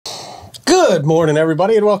Good morning,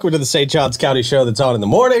 everybody, and welcome to the St. Johns County Show that's on in the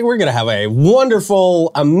morning. We're going to have a wonderful,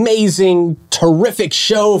 amazing, terrific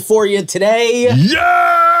show for you today.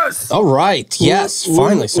 Yes! All right. Yes,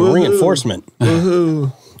 finally, some reinforcement. Oh,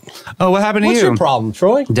 what happened to you? What's your problem,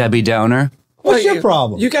 Troy? Debbie Downer. What's your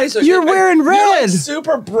problem? You guys are... You're wearing red. You're like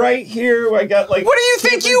super bright here. I got like... What do you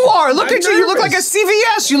think you are? Look at you. You look like a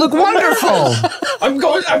CVS. You look wonderful.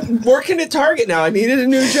 I'm working at Target now. I needed a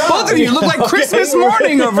new job. Both of you look like Christmas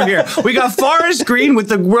morning over here. We got Forest Green with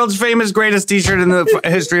the world's famous greatest t-shirt in the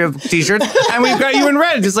history of t-shirts. And we've got you in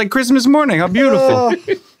red, just like Christmas morning. How beautiful.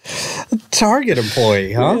 Target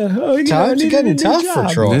employee, huh? Yeah. Oh, Times are getting tough for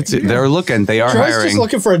Troy. They're looking. They are Troy's hiring. just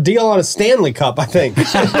looking for a deal on a Stanley Cup, I think.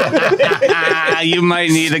 You might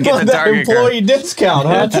need to get the that Target employee card. discount,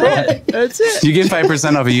 huh, Troy? That's it. You get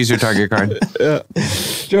 5% off if you use your Target card.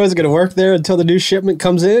 Troy's going to work there until the new shipment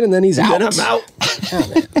comes in, and then he's out. Then I'm out.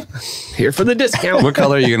 Here for the discount. What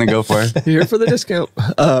color are you going to go for? Here for the discount.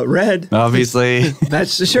 Red. Obviously.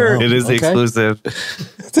 That's the shirt. It is the exclusive.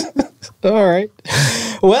 All right.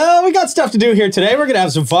 Well, we got stuff to do here today. We're going to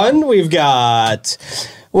have some fun. We've got...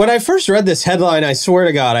 When I first read this headline, I swear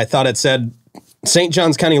to God, I thought it said St.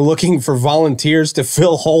 Johns County looking for volunteers to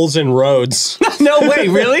fill holes in roads. No way,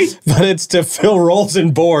 really? But it's to fill roles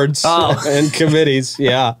in boards and committees.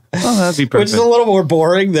 Yeah. Oh, that'd be perfect. Which is a little more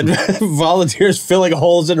boring than volunteers filling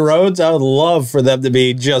holes in roads. I would love for them to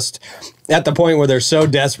be just at the point where they're so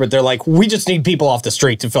desperate. They're like, we just need people off the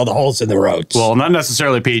street to fill the holes in the roads. Well, not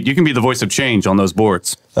necessarily, Pete. You can be the voice of change on those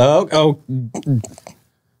boards. Oh,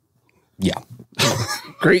 yeah.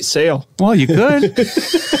 Great sale. Well, you could.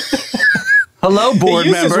 Hello, board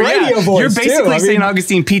He uses member. radio Yeah. voice, You're basically too. St.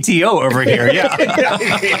 Augustine PTO over here. Yeah.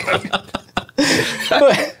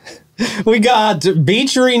 We got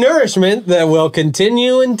Beach Renourishment that will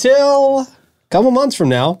continue until a couple months from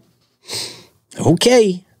now.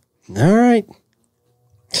 Okay. All right.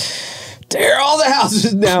 Tear all the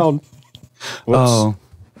houses down. Oh.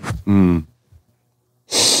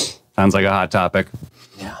 Sounds like a hot topic.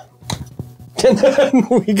 Yeah. And then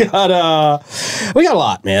we got a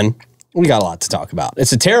lot, man. We got a lot to talk about.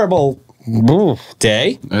 It's a terrible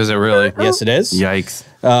day. Is it really? Yes, it is. Yikes.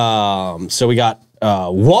 So we got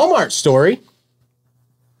Walmart story.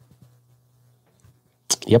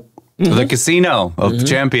 Yep. The Casino of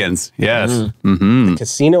Champions. Yes.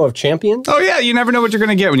 Casino of Champions. Oh, yeah. You never know what you're going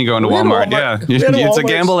to get when you go into We had a Walmart. Walmart. Yeah. We had a It's a Walmart.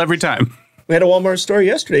 gamble every time. We had a Walmart store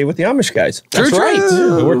yesterday with the Amish guys. That's right.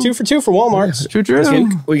 True. We're 2 for 2 for Walmart. True, true.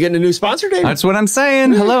 We getting a new sponsor, Dave? That's what I'm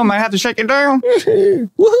saying. Hello, might have to shake it down. Woohoo!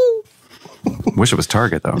 Wish it was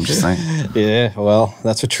Target, though. I'm just saying. Yeah, well,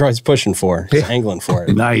 that's what Troy's pushing for. He's angling for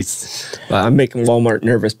it. Nice. I'm making Walmart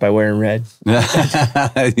nervous by wearing red.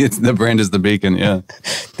 The brand is the beacon, yeah.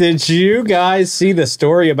 Did you guys see the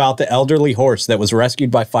story about the elderly horse that was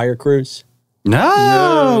rescued by fire crews?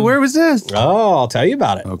 No, where was this? Oh, I'll tell you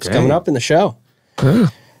about it. It's Okay. coming up in the show.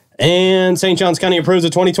 And St. Johns County approves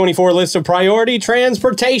a 2024 list of priority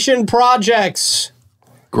transportation projects.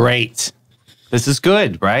 Great. This is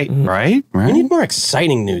good, right? Right? We need more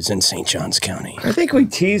exciting news in St. Johns County. I think we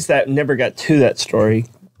teased that and never got to that story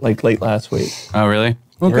like late last week. Oh, really?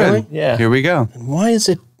 Well, Really? good. Yeah. Here we go. Why is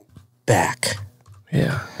it back?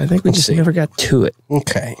 Yeah. I think we just never got to it.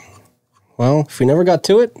 Okay. Well, if we never got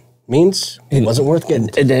to it, means it wasn't worth getting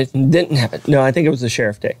to. It didn't happen. No, I think it was the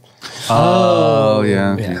sheriff day. Oh,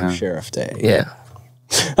 yeah. Sheriff Day. Yeah.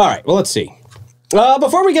 All right, well, let's see.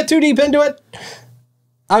 Before we get too deep into it,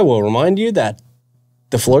 I will remind you that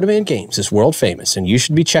the Florida Man Games is world famous, and you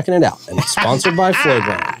should be checking it out. And it's sponsored by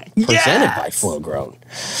Flowgrown, presented by Flowgrown.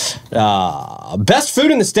 Best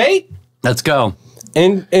food in the state, Let's go.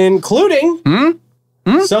 including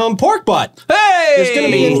some pork butt. Hey! There's going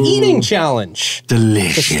to be an eating challenge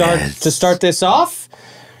Delicious. to start this off.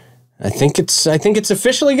 I think it's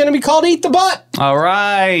officially going to be called Eat the Butt. All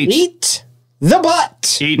right. Eat the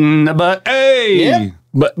butt. Eating the butt. Hey! Yep.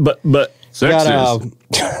 But. Sexist.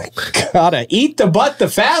 Gotta eat the butt the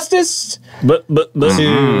fastest But.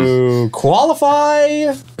 to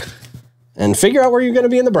qualify and figure out where you're going to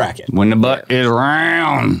be in the bracket. When the butt is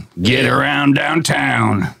round, get around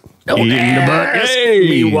downtown. Eating the butt. Hey!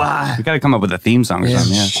 me why. We got to come up with a theme song or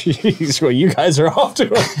something, yeah. Jeez, well, you guys are off to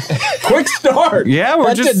a quick start. Yeah, we're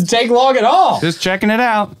that just- didn't take long at all. Just checking it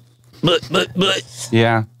out. But.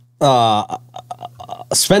 Yeah.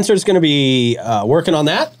 Spencer's going to be working on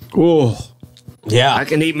that. Oh. Yeah. I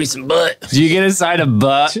can eat me some butt. Do you get a side of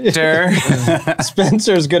butter?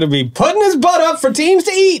 Spencer's going to be putting his butt up for teams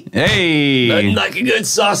to eat. Hey. Nothing like a good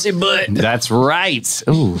saucy butt. That's right.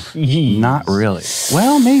 Ooh, not really.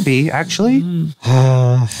 Well, maybe, actually.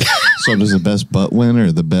 So does the best butt win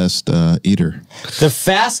or the best eater? The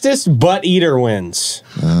fastest butt eater wins.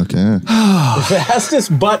 Okay. The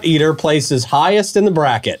fastest butt eater places highest in the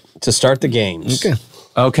bracket to start the games.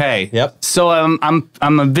 Okay. Yep. So I'm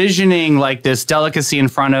envisioning like this delicacy in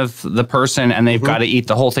front of the person, and they've got to eat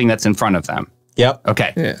the whole thing that's in front of them. Yep.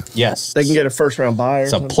 Okay. Yeah. Yes. They can get a first round bye or It's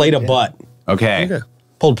a something. plate of butt. Okay.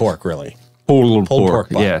 Pulled pork, really. Pulled pork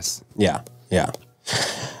butt. Yes. Yeah. Yeah.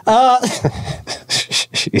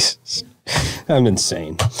 Jesus. I'm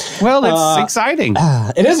insane. Well, it's exciting.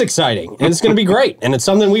 It is exciting, and it's going to be great, and it's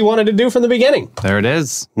something we wanted to do from the beginning. There it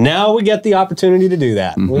is. Now we get the opportunity to do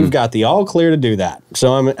that. We've got the all clear to do that.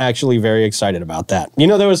 So I'm actually very excited about that. You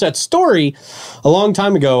know, there was that story a long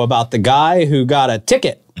time ago about the guy who got a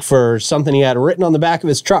ticket for something he had written on the back of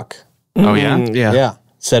his truck. Oh, yeah? Yeah. Yeah.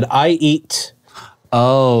 Said, I eat.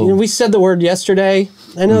 Oh. You know, we said the word yesterday.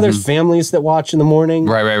 I know there's families that watch in the morning.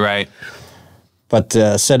 Right. But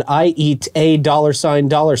said, I eat a $sign,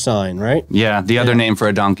 right? Yeah, the other name for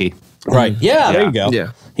a donkey. Right. Yeah, there you go.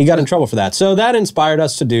 Yeah. He got in trouble for that. So that inspired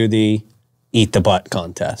us to do the Eat the Butt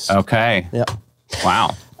contest. Okay. Yep.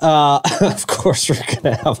 Wow. Of course, we're going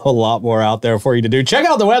to have a lot more out there for you to do. Check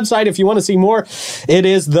out the website if you want to see more. It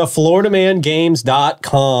is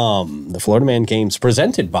thefloridamangames.com. The Florida Man Games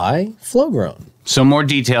presented by Flowgrown. So more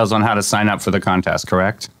details on how to sign up for the contest,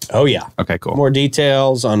 correct? Oh, yeah. Okay, cool. More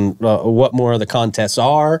details on what more of the contests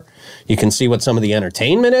are. You can see what some of the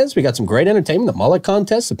entertainment is. We got some great entertainment. The mullet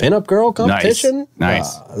contest, the pinup girl competition.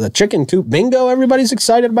 Nice. The chicken coop bingo everybody's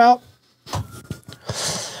excited about.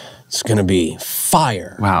 It's going to be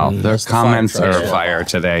fire. Wow, their That's the fire comments truck. are fire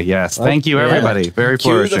today. Yes, thank you, everybody. Very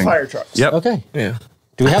Cue flourishing. the fire trucks. Yep. Okay. Yeah.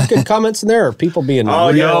 Do we have good comments in there, or are people being Oh,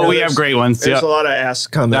 rude? yeah. No, no, we there's- have great ones. There's Yep. a lot of ass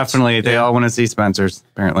comments. Definitely. They all want to see Spencer's,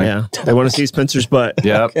 apparently. Yeah. They want to see Spencer's butt.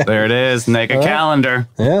 Yep, there it is. Make a calendar.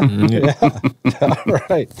 Yeah. Yeah. All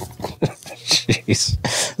right. Jeez.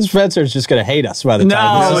 Spencer's just going to hate us by the time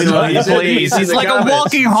No, this is done. please. He's the like a comments.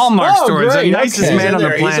 walking Hallmark Oh, store. He's the great, nicest okay. man on the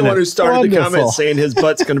He's the one who planet. started the Wonderful. comments saying his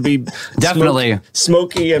butt's going to be Definitely.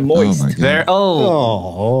 smoky and Oh moist. my god. There.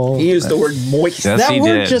 Oh. Oh. He used the word moist. Yes, That he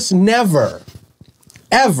word did. just never,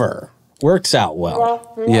 ever works out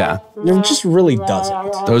well. Yeah. It just really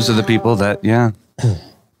doesn't. Those are the people that, don't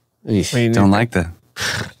like that.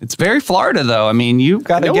 It's very Florida, though. I mean, you've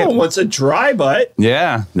got to No get. one wants a dry butt.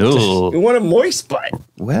 Yeah. We Ooh. want a moist butt.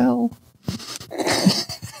 Well.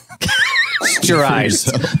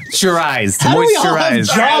 Moisturized. Moisturized. How do we all have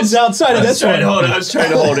Moisturized. jobs outside of this one? I was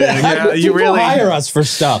trying to hold it. Yeah, you People really. hire us for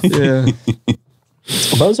stuff. Yeah.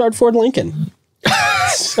 Bozard Ford Lincoln.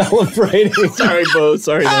 Celebrating. Sorry, Bo.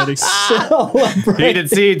 Sorry, Daddy. Heated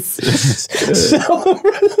seats.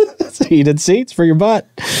 Heated seats for your butt.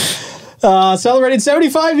 Celebrating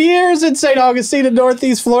 75 years in St. Augustine in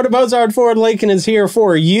Northeast Florida. Bozard Ford Lincoln is here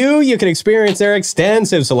for you. You can experience their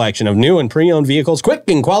extensive selection of new and pre-owned vehicles, quick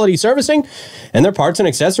and quality servicing, and their parts and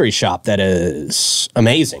accessories shop that is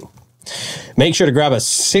amazing. Make sure to grab a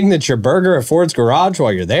signature burger at Ford's Garage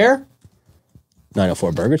while you're there.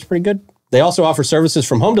 904 Burger's pretty good. They also offer services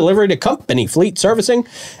from home delivery to company fleet servicing.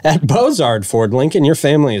 At Bozard Ford Lincoln, your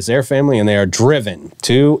family is their family, and they are driven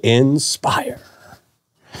to inspire.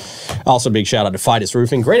 Also, big shout out to Fidus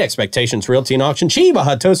Roofing, Great Expectations Realty and Auction, Chiba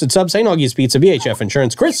Hut Toasted Sub, St. Augie's Pizza, BHF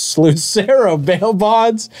Insurance, Chris Lucero Bail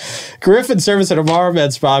Bonds, Griffin Service at Amara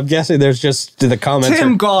Med Spa. I'm guessing there's just the comments.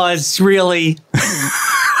 Tim Gauze, really?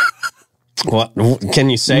 What can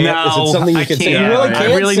you say? No, it? Is it something you I can can't. say? You really I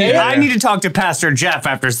can't really say need, it? I need to talk to Pastor Jeff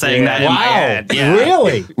after saying that in my head. Yeah.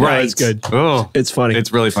 Really? Right. it's good. Oh, It's funny.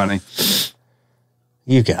 it's really funny.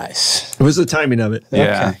 You guys. It was the timing of it.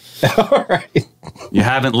 Yeah. All right. You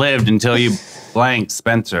haven't lived until you blank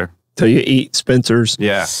Spencer. Till you eat Spencer's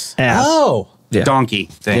Yeah. ass. Oh, Yeah. Donkey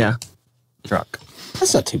thing. Yeah. Truck.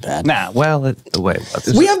 that's not too bad. Nah, well, the way.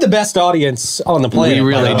 We have the best audience on the planet. We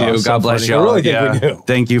really by the way. do. God bless funny. you. I really think we do.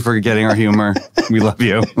 Thank you for getting our humor. We love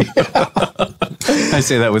you. I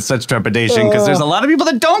say that with such trepidation because there's a lot of people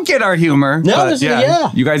that don't get our humor. No, but this is- yeah.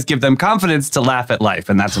 You guys give them confidence to laugh at life,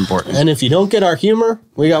 and that's important. And if you don't get our humor,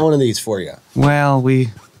 we got one of these for you. Well, we.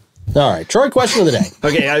 All right, Troy, question of the day.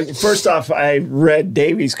 Okay, first off, I read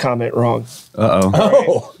Davey's comment wrong. Uh-oh.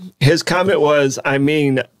 Oh, His comment was, I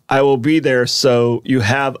will be there so you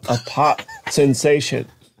have a pop sensation.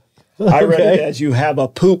 I read it as you have a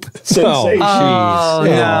poop sensation. Oh,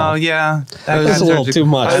 no, yeah. That was a little too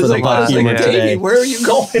much for the butt humor today. Davey, where are you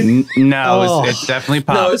going? No, it's definitely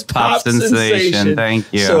pop. No, it's pop sensation.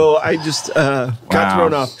 Thank you. So I just got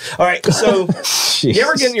thrown off. All right, so you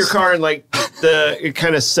ever get in your car and like it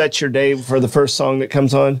kind of sets your day for the first song that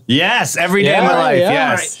comes on? Yes, every day of my life.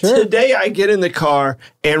 Yes. All right, today I get in the car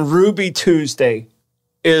and Ruby Tuesday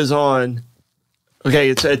is on.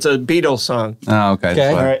 Okay, it's a Beatles song. Oh, okay.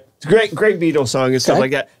 All right. It's a great Beatles song and stuff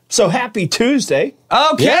like that. So happy Tuesday.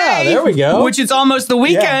 Okay. Yeah, there we go. Which it's almost the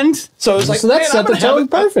weekend. Yeah. So it's like, so that set the tone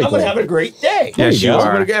perfectly. I'm going to have a great day. Yes, you are.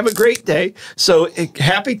 I'm going to have a great day. So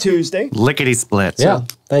happy Tuesday. Lickety split. Yeah,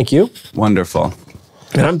 thank you. Wonderful.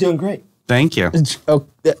 And I'm doing great. Thank you. Oh,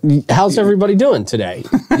 how's everybody doing today?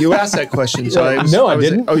 You asked that question. So I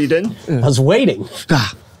didn't. Oh, you didn't? I was waiting.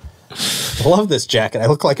 I love this jacket. I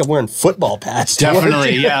look like I'm wearing football pads.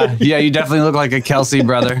 Definitely, yeah. Yeah, you definitely look like a Kelsey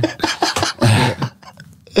brother.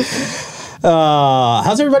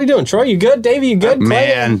 How's everybody doing? Troy, you good? Davey, you good?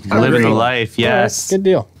 Man, living the life, yes. Right, good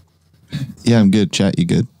deal. Yeah, I'm good. Chat, you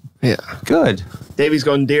good? Yeah. Good. Davey's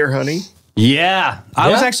going deer hunting. Yeah. I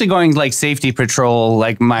was actually going like safety patrol,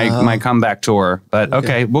 like my comeback tour. But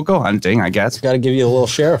okay, we'll go hunting, I guess. Got to give you a little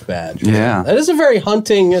sheriff badge. Yeah. That is a very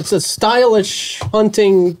hunting, it's a stylish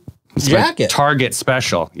hunting jacket. Target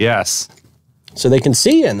special, yes. So they can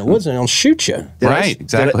see you in the woods and they'll shoot you. Right,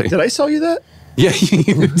 exactly. Did I sell you that? Yeah,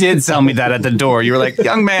 you did sell me that at the door. You were like,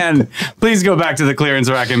 young man, please go back to the clearance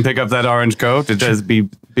rack and pick up that orange coat. It does be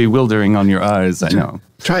bewildering on your eyes, I know.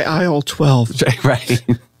 Try aisle 12. Right.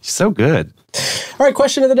 So good. All right,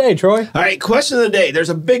 question of the day, Troy. All right, question of the day. There's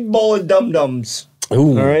a big bowl of dum-dums.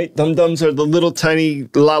 Ooh. All right, dum-dums are the little tiny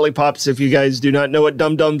lollipops. If you guys do not know what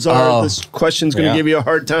dum-dums are, this question's going to give you a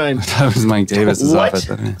hard time. That was Mike Davis's office.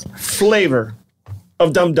 What flavor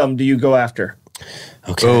of dum-dum do you go after?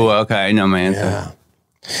 Okay. Oh, okay. I know my answer.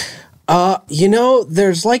 Yeah. You know,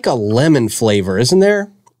 there's like a lemon flavor, isn't there?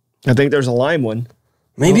 I think there's a lime one.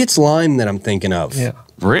 Maybe it's lime that I'm thinking of. Yeah.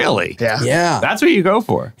 Really? Yeah. Yeah. That's what you go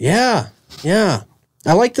for. Yeah. Yeah.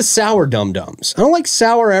 I like the sour dum-dums. I don't like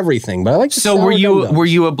sour everything, but I like the sour dum-dums. were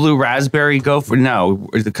you a blue raspberry gopher? No,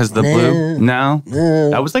 because the blue. No,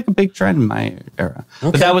 that was like a big trend in my era.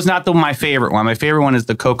 But that was not my favorite one. My favorite one is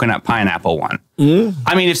the coconut pineapple one.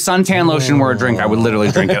 I mean, if suntan lotion were a drink, I would literally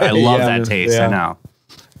drink it. I love that taste. I know.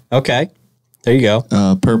 Okay, there you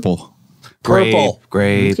go. Purple. Purple.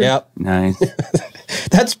 Grape. Yep. Nice.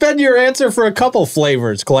 That's been your answer for a couple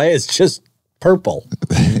flavors, Clay. It's just purple.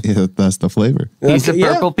 Yeah, that's the flavor. He's a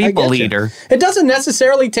purple people eater. It doesn't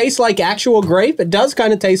necessarily taste like actual grape. It does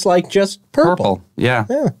kind of taste like just purple. Yeah.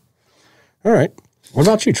 Yeah. All right. What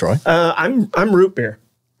about you, Troy? I'm root beer.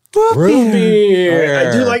 Root beer.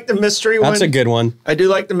 I do like the mystery one. That's a good one. I do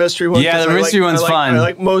like the mystery one. Yeah, the mystery one's fun. I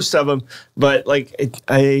like most of them, but like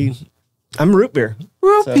I'm root beer.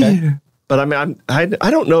 Root beer. But I mean, I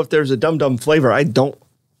don't know if there's a dum-dum flavor. I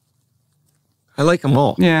like them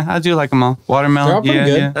all. Yeah, I do like them all. Watermelon. They're all pretty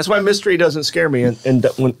good. Yeah. That's why mystery doesn't scare me and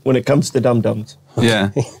when it comes to dum-dums.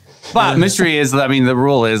 Yeah. But mystery is, I mean, the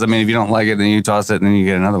rule is, I mean, if you don't like it, then you toss it and then you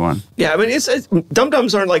get another one. Yeah, I mean, it's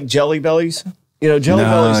dum-dums aren't like Jelly Bellies. You know, Jelly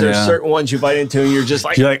Bellies, there's certain ones you bite into and you're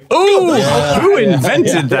like, ooh, who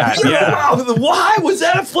invented that? Yeah. Why was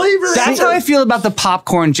that a flavor? That's how I feel about the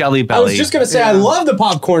popcorn Jelly Belly. I was just going to say, I love the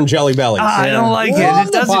popcorn Jelly Bellies. I don't like it.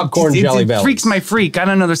 It doesn't. Popcorn Jelly Bellies. It freaks my freak. I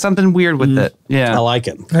don't know. There's something weird with it. Yeah. I like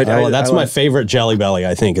it. That's my favorite Jelly Belly,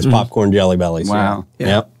 I think, is popcorn Jelly Bellies. Wow. Yeah.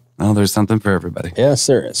 Yep. Well, there's something for everybody. Yes,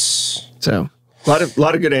 there is. So, a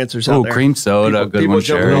lot of good answers out there. Cream soda, good people one,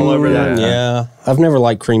 jumping Sherry. all over that. Yeah. I've never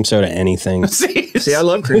liked cream soda anything. See, I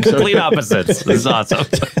love cream soda. Complete opposites. This is awesome.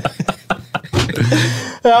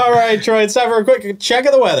 All right, Troy, it's time for a quick check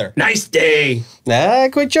of the weather. Nice day.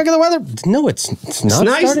 Quick check of the weather. No, it's not. It's a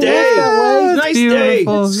nice starting day. off that way. Nice day.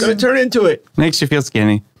 beautiful. It's going to turn into it. Makes you feel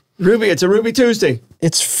skinny. Ruby, it's a Ruby Tuesday.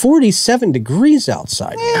 It's 47 degrees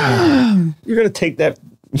outside. You're going to take that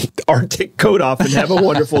Arctic coat off and have a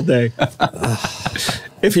wonderful day.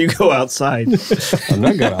 If you go outside. I'm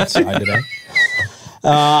not going outside today.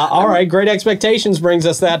 All right, Great Expectations brings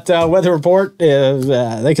us that weather report.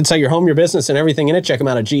 They can sell your home, your business, and everything in it. Check them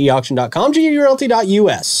out at geauction.com,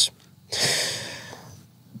 gerealty.us.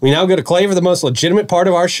 We now go to Clay for the most legitimate part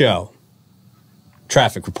of our show.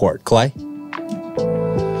 Traffic report. Clay?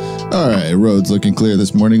 All right, roads looking clear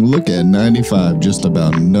this morning. Look at 95, just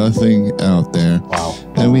about nothing out there. Wow.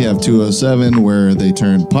 And we have 207 where they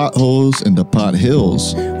turned potholes into pot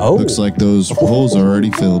hills. Oh. Looks like those holes are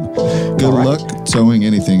already filled. Good luck towing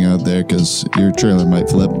anything out there because your trailer might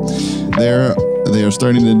flip. There they are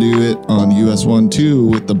starting to do it on US 1 too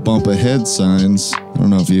with the bump ahead signs. I don't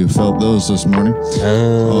know if you felt those this morning.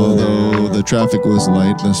 Although the traffic was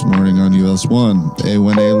light this morning on US 1.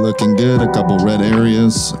 A1A looking good. A couple red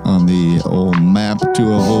areas on the old map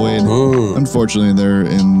to avoid. Unfortunately, they're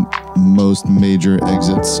in most major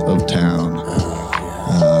exits of town.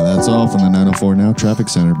 That's all from the 904 Now Traffic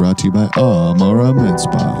Center, brought to you by Amara Med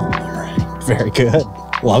Spa. Very good.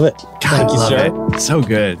 Love it. Thank you, sir. It. So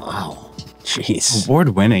good. Wow. Jeez. Award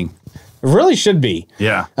winning. It really should be.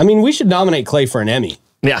 Yeah. I mean, we should nominate Clay for an Emmy.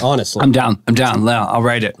 Yeah. Honestly. I'm down. I'll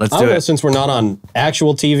write it. Let's I do don't know, it. since we're not on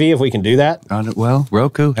actual TV, if we can do that. Well,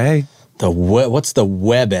 Roku, hey. What's the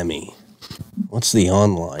web Emmy? What's the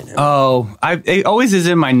online Emmy? Oh, it always is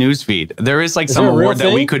in my newsfeed. There is like some there a real award that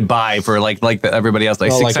we thing? could buy for everybody else,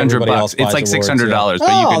 like Oh, like $600. everybody else It's buys like awards, $600. yeah.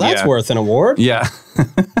 But you could, that's worth an award. Yeah.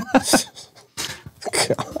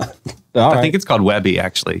 I think it's called Webby,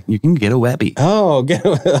 actually. You can get a Webby. Oh, get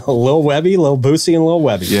a Lil Webby, Lil Boosie, and Lil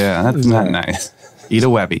Webby. Yeah, that's not nice. Eat a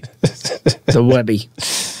Webby. The Webby.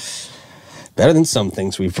 Better than some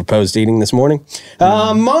things we've proposed eating this morning.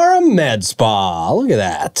 Amara Med Spa. Look at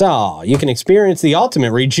that. Oh, you can experience the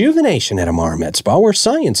ultimate rejuvenation at Amara Med Spa, where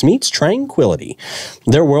science meets tranquility.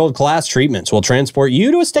 Their world-class treatments will transport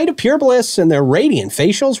you to a state of pure bliss, and their radiant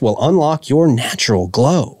facials will unlock your natural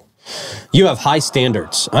glow. You have high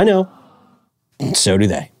standards. I know. So do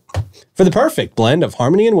they. For the perfect blend of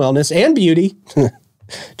harmony and wellness and beauty,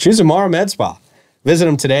 choose Amara Med Spa. Visit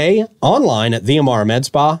them today online at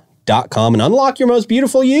theamaramedspa.com and unlock your most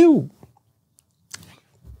beautiful you.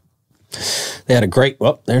 They had a great,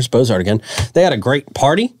 there's Bozart again. They had a great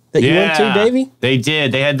party that you went to, Davey. They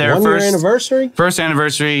did. They had their 1 year anniversary. First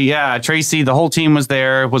anniversary. Yeah. Tracy, the whole team was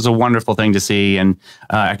there. It was a wonderful thing to see. And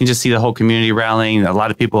I can just see the whole community rallying. A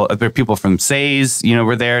lot of people, there are people from SAYS,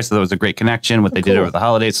 were there. So there was a great connection, what they did over the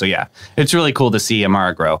holidays. So yeah, it's really cool to see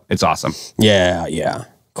Amara grow. It's awesome. Yeah.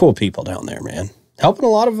 Cool people down there, man. Helping a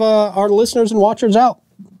lot of our listeners and watchers out.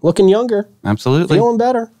 Looking younger. Absolutely. Feeling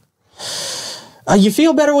better. You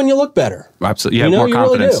feel better when you look better. Absolutely. Yeah, more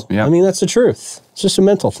confidence. Really do. Yeah. I mean, that's the truth. It's just a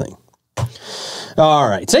mental thing. All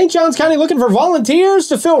right. St. John's County looking for volunteers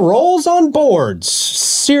to fill roles on boards.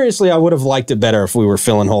 Seriously, I would have liked it better if we were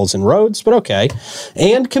filling holes in roads, but okay.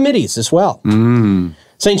 And committees as well.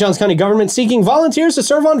 St. John's County government seeking volunteers to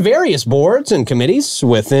serve on various boards and committees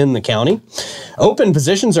within the county. Open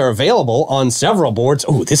positions are available on several boards.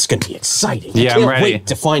 Oh, this is going to be exciting. Yeah, I can't I'm ready. wait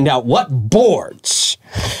to find out what boards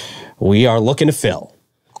we are looking to fill.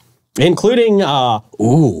 Including,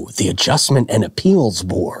 the Adjustment and Appeals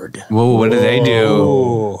Board. Whoa, what do they do?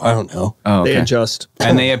 Oh, I don't know. Oh, They okay. adjust.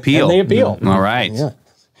 And they appeal. And they appeal. All right. Yeah.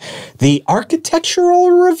 The Architectural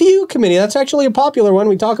Review Committee. That's actually a popular one.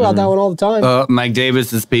 We talk about that one all the time. Mike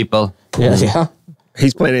Davis's people. Yeah.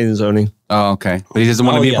 He's planning and zoning. Oh, okay. But he doesn't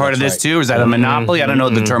want to be a part of that's this too? Or is that a monopoly? I don't know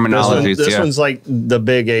the terminology. This one's like the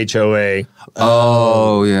big HOA.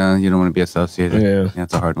 Oh, yeah. You don't want to be associated. Yeah.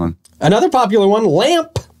 That's a hard one. Another popular one,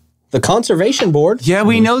 LAMP, the Conservation Board. Yeah,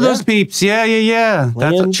 we know those peeps. Yeah.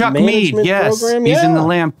 That's Land Chuck Mead. Management Yes. Program, He's in yeah. the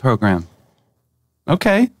LAMP program.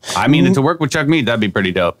 Okay. I mean, to work with Chuck Mead, that'd be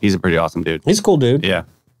pretty dope. He's a pretty awesome dude. He's a cool dude. Yeah.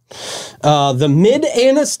 The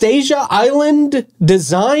Mid-Anastasia Island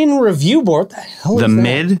Design Review Board. The hell is The that?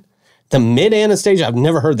 mid? The Mid-Anastasia. I've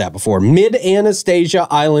never heard that before. Mid-Anastasia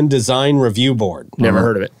Island Design Review Board. Never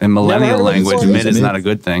heard of it. In Never heard millennial of it language, before. mid is not a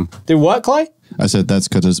good thing. Do what, Clay? I said that's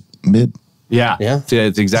because it's mid. Yeah. Yeah.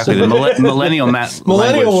 It's exactly the millennial Millennial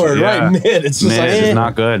language. word, Yeah. right? Mid. It's just Mid like, is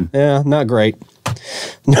not good. Yeah, not great.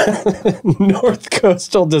 North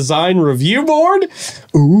Coastal Design Review Board.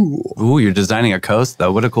 Ooh, you're designing a coast,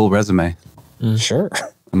 though. What a cool resume. Sure.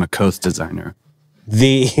 I'm a coast designer.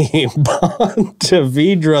 The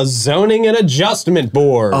Pontevedra Zoning and Adjustment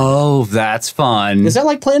Board. Oh, that's fun. Is that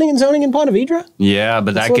like planning and zoning in Pontevedra? Yeah,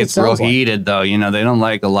 but That's that what it gets real sounds like. heated, though. They don't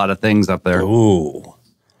like a lot of things up there. Ooh.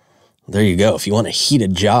 There you go. If you want a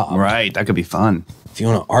heated job. Right. That could be fun. If you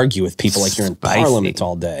want to argue with people like you're in Spicy. Parliament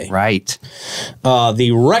all day. Right.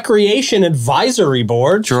 The Recreation Advisory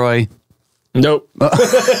Board. Troy. Nope.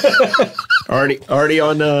 already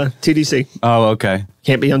on TDC. Oh, okay.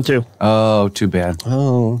 Can't be on 2. Oh, too bad.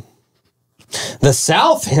 Oh. The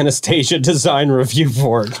South Anastasia Design Review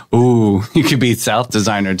Board. Ooh, you could be South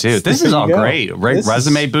designer, too. This is all There you go. great. Right? This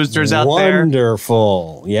Resume is boosters out there.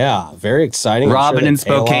 Wonderful. Yeah, very exciting. I'm Robin sure in they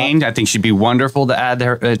pay a lot. Spokane. I think she'd be wonderful to add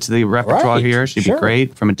her, to the repertoire Right, here. She'd sure. be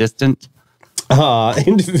great from a distance.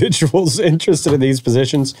 Individuals interested in these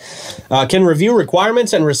positions can review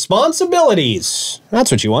requirements and responsibilities. That's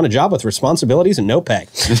what you want, a job with responsibilities and no pay.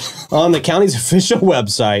 On the county's official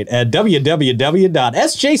website at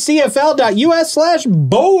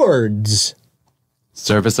www.sjcfl.us/boards.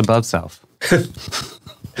 Service above self.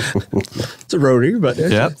 It's a rotary, but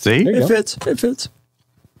Yep. See? it fits. It fits.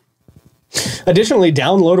 Additionally,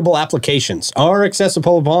 downloadable applications are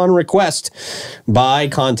accessible upon request by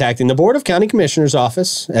contacting the Board of County Commissioners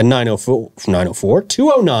office at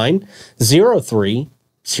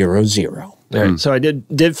 904-209-0300. Right. So I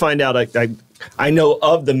did find out I know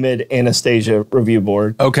of the Mid-Anastasia Review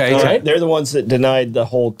Board. Okay. They're the ones that denied the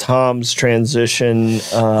whole Tom's transition,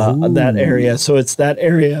 that area. So it's that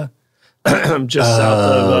area just south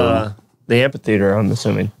of the amphitheater, I'm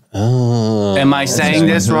assuming. Am I saying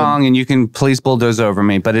this wrong? And you can please bulldoze over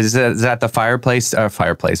me. But is that the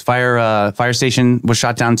fire station was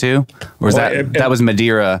shot down too, or is that was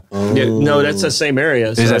Madeira? Yeah, no, that's the same area.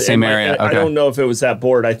 Is that same area? I don't know if it was that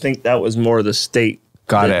board. I think that was more the state.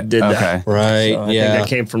 Got that it. Did Okay. that. Right. So I think that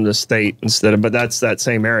came from the state instead of, but that's that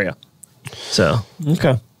same area. So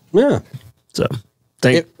okay. Yeah. So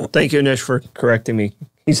thank you, Nish, for correcting me.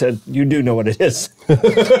 He said, you do know what it is.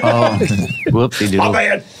 Whoopsie doodle. Oh,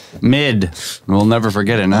 man. Mid. We'll never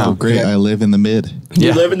forget it now. Oh, great. I live in the mid.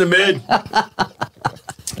 You live in the mid.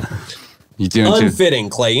 You're doing Unfitting,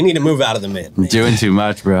 Clay. You need to move out of the mid. Man. doing too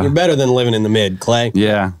much, bro. You're better than living in the mid, Clay.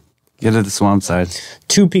 Yeah. Get to the swamp side.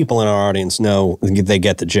 2 people in our audience know they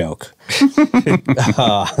get the joke.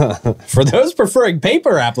 For those preferring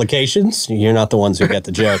paper applications, you're not the ones who get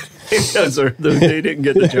the joke. They didn't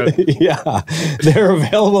get the joke. Yeah, they're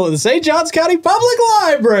available at the St. Johns County Public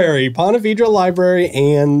Library, Ponte Vedra Library,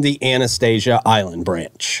 and the Anastasia Island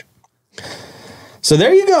branch. So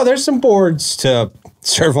there you go. There's some boards to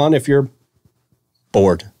serve on if you're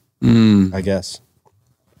bored, I guess.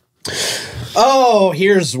 Oh,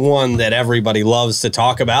 here's one that everybody loves to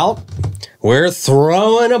talk about. We're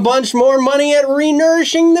throwing a bunch more money at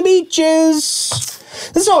renourishing the beaches.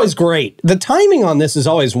 This is always great. The timing on this is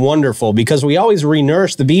always wonderful because we always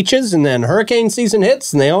renourish the beaches and then hurricane season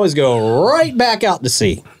hits and they always go right back out to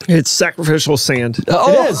sea. It's sacrificial sand.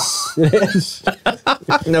 It is. It is.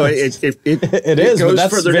 No, it is, goes but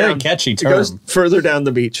that's further a very down. catchy It term. goes further down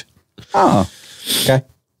the beach. Oh. Okay.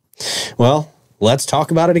 Well, let's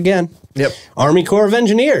talk about it again. Yep. Army Corps of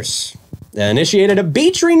Engineers initiated a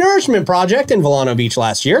beach renourishment project in Volano Beach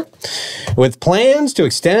last year with plans to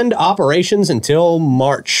extend operations until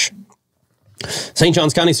March. St.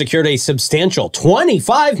 Johns County secured a substantial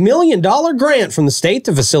 $25 million grant from the state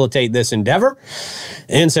to facilitate this endeavor.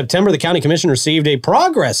 In September, the county commission received a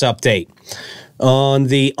progress update on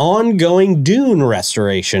the ongoing dune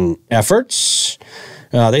restoration efforts.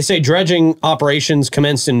 They say dredging operations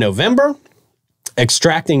commenced in November,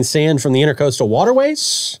 extracting sand from the intercoastal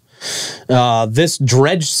waterways. This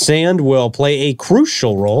dredged sand will play a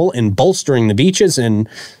crucial role in bolstering the beaches in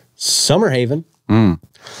Summerhaven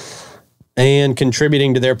and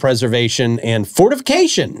contributing to their preservation and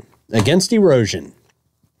fortification against erosion.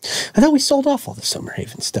 I thought we sold off all the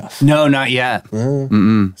Summerhaven stuff. No, not yet.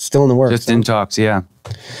 Still in the works. Just in talks, yeah.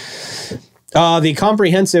 The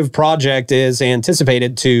comprehensive project is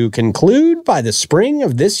anticipated to conclude by the spring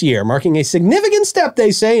of this year, marking a significant step,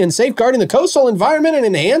 they say, in safeguarding the coastal environment and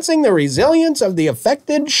enhancing the resilience of the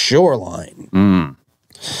affected shoreline.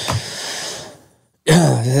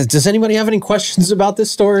 Does anybody have any questions about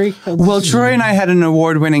this story? Well, Troy and I had an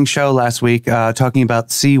award-winning show last week talking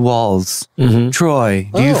about sea walls. Troy,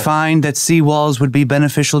 do you find that sea walls would be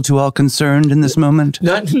beneficial to all concerned in this moment?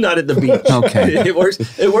 Not at the beach. Okay. It works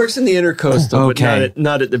in the intercoastal, but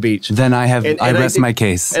not at the beach. Then I rest did- my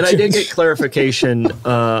case. And I did get clarification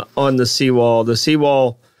on the seawall. The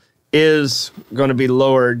seawall is going to be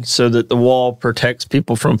lowered so that the wall protects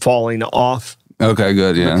people from falling off. Okay,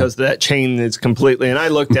 good, yeah. Because that chain is completely, and I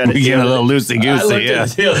looked at it. You get a little loosey-goosey, yeah.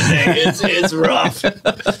 At it the other day. It's rough.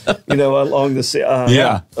 Along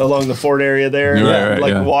the along the fort area there,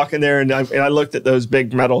 Right, walking there, and I looked at those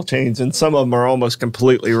big metal chains, and some of them are almost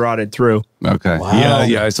completely rotted through. Okay. Wow.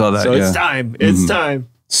 Yeah, I saw that. So it's time. It's time.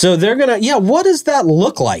 So they're going to, what does that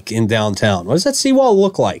look like in downtown? What does that seawall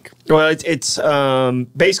look like? Well, it's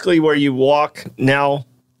basically where you walk now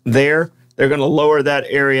there. They're going to lower that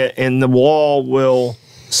area, and the wall will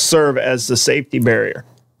serve as the safety barrier.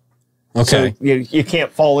 Okay. So you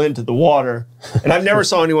can't fall into the water. And I've never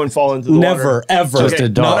saw anyone fall into the water. Never, ever. Just a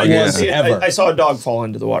dog, Not yeah. once, ever. I saw a dog fall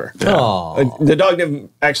into the water. Oh. The dog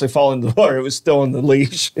didn't actually fall into the water. It was still in the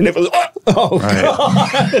leash. And it was...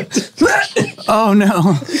 Oh, no.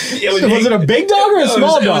 Was it a big dog or a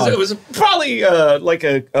small dog? It was probably like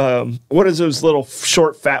a... what is those little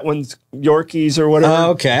short, fat ones? Yorkies or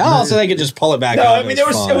whatever. Okay. Oh, so they could just pull it back No, out. I mean, it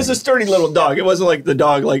was a sturdy little dog. It wasn't like the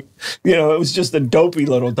dog, it was just a dopey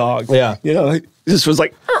little dog. Yeah. This was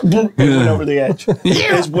like, it went over the edge.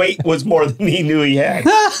 His weight was more than he knew he had.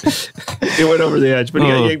 It went over the edge, but he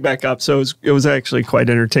got yanked back up. So it was actually quite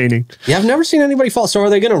entertaining. Yeah, I've never seen anybody fall. So are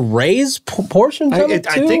they going to raise portions of it too?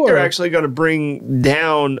 I think they're actually going to bring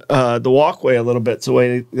down the walkway a little bit. So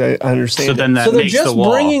I understand. So then that So they're makes just the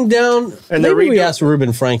wall. bringing down. And maybe we asked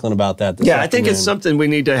Reuben Franklin about that. This I think it's something we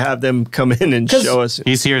need to have them come in and show us.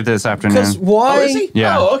 He's here this afternoon. Because why? Oh, is he?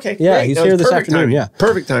 Yeah. Oh, okay. Yeah, Great. he's That here was this perfect afternoon, timing. yeah.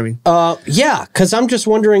 Perfect timing. Yeah, because I'm just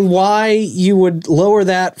wondering why you would lower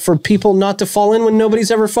that for people not to fall in when nobody's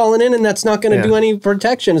ever fallen in, and that's not going to do any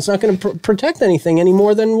protection. It's not going to protect anything any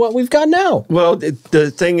more than what we've got now. Well,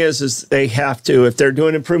 the thing is they have to, if they're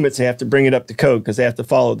doing improvements, they have to bring it up to code because they have to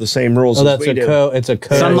follow the same rules Oh, as that's we a do. code. It's a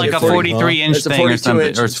code. Something like a 43-inch thing or something.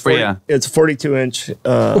 Inch, Or it's 42-inch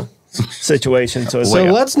situation. So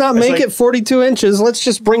let's not make it 42 inches. Let's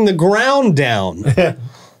just bring the ground down.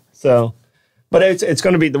 So, but it's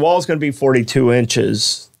going to be, the wall's going to be 42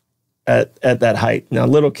 inches at that height. Now,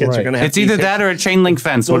 little kids are going to have It's either that or a chain link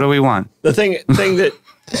fence. What do we want? The thing that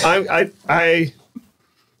I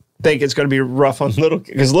think it's going to be rough on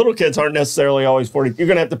because little kids aren't necessarily always 40. You're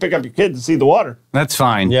going to have to pick up your kid to see the water. That's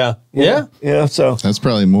fine. Yeah. So That's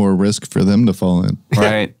probably more risk for them to fall in.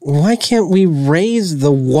 Right. Why can't we raise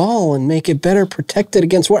the wall and make it better protected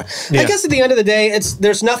against water? I guess at the end of the day,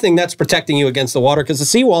 there's nothing that's protecting you against the water because the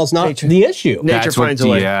seawall is not the issue. Nature finds a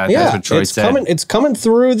way. Yeah, that's what Troy said. It's coming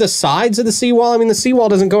through the sides of the seawall. I mean, the seawall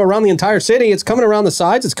doesn't go around the entire city. It's coming around the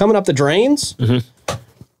sides. It's coming up the drains. The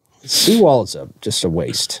seawall is just a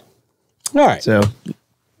waste. All right. So,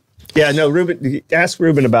 Ruben, ask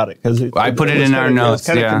Ruben about it because I put it in our notes. It's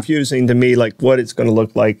kind of confusing to me, like what it's going to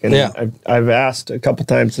look like. And I've asked a couple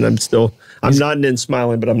times, and I'm nodding and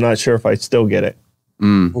smiling, but I'm not sure if I still get it.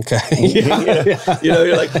 Okay.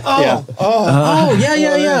 You're like, yeah.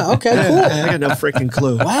 Okay, cool. I got no freaking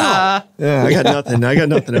clue. Wow. Yeah, I got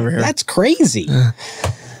nothing over here. That's crazy.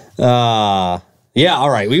 All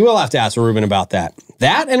right. We will have to ask Ruben about that.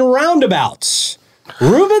 That and roundabouts.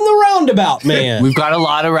 Ruben the roundabout man. We've got a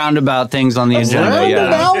lot of roundabout things on the agenda.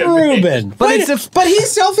 Roundabout Ruben. But he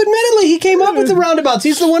self-admittedly, he came up with the roundabouts.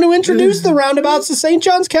 He's the one who introduced the roundabouts to St.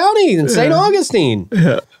 Johns County and St. Augustine.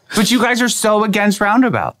 But you guys are so against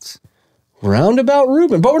roundabouts. Roundabout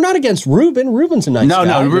Ruben. But we're not against Ruben. Ruben's a nice guy.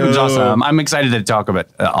 No, Ruben's awesome. I'm excited to talk about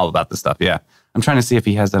all about this stuff. Yeah. I'm trying to see if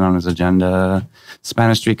he has that on his agenda.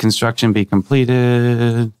 Spanish Street construction be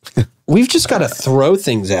completed. We've just got to throw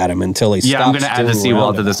things at him until he stops. Yeah, I'm going to add the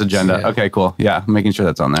seawall to this agenda. Yeah. Okay, cool. Yeah, I'm making sure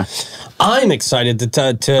that's on there. I'm excited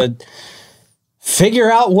to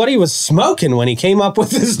figure out what he was smoking when he came up with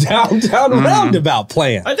this downtown roundabout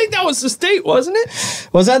plan. I think that was the state, wasn't it?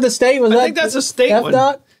 Was that the state? I think that's a state one.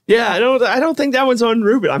 FDOT? Yeah, I don't think that one's on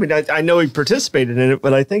Ruben. I mean, I know he participated in it,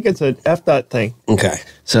 but I think it's an FDOT thing. Okay.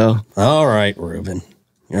 So, all right, Ruben.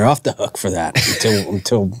 You're off the hook for that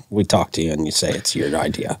until we talk to you and you say it's your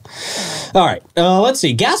idea. All right. Let's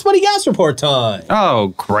see. Gas Buddy Gas Report time.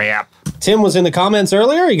 Oh, crap. Tim was in the comments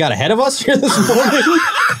earlier. He got ahead of us here this morning.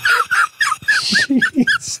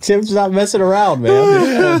 Jeez, Tim's not messing around,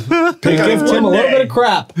 man. Give Tim a little bit of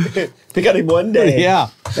crap. Pick on him one day. Yeah.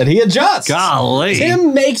 And he adjusts. Golly.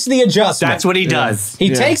 Tim makes the adjustment. That's what he does.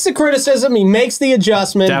 He takes the criticism, he makes the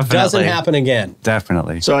adjustment, doesn't happen again.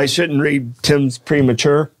 Definitely. So I shouldn't read Tim's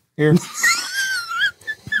premature here?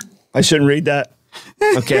 I shouldn't read that?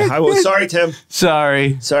 Okay, I will. Sorry, Tim.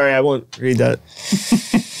 Sorry, I won't read that.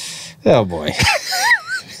 Oh, boy.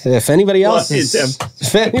 If anybody else is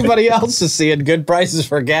seeing good prices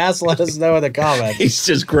for gas, let us know in the comments. He's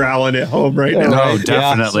just growling at home right now. Oh,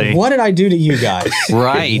 definitely. Yeah. So what did I do to you guys?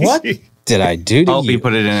 Right. What did I do to you? Hope you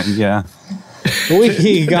put it in. Yeah.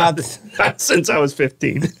 We got since I was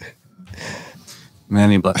 15.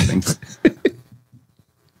 Many blessings.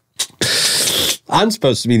 I'm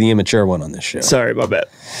supposed to be the immature one on this show. Sorry, my bad.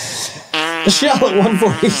 The Shell at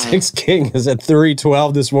 146 King is at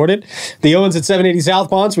 312 this morning. The Owens at 780 South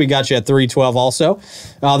Ponce, we got you at 312 also.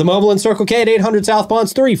 The Mobile and Circle K at 800 South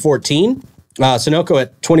Ponce, 314. Sunoco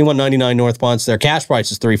at 2199 North Ponce, their cash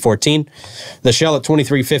price is 314. The Shell at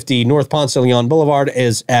 2350 North Ponce de Leon Boulevard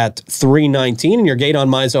is at 319, and your gate on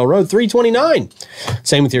Mizell Road, 329.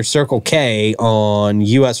 Same with your Circle K on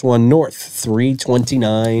US 1 North,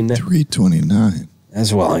 329. 329.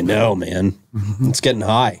 As well, I know, man. It's getting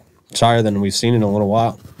high. It's higher than we've seen in a little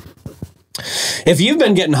while. If you've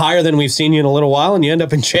been getting higher than we've seen you in a little while and you end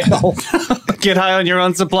up in jail, get high on your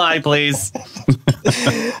own supply, please.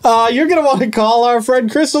 You're going to want to call our friend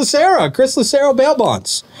Chris Lucero, Bail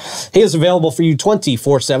Bonds. He is available for you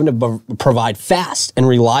 24/7 to provide fast and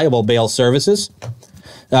reliable bail services.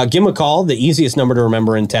 Give him a call, the easiest number to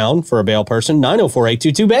remember in town for a bail person,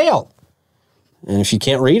 904-822-BAIL. And if you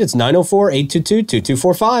can't read, it's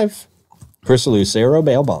 904-822-2245. Chris Lucero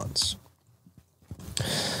bail bonds.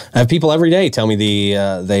 I have people every day tell me they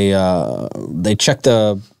check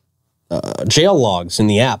the jail logs in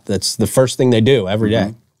the app. That's the first thing they do every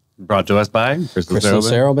day. Brought to us by Chris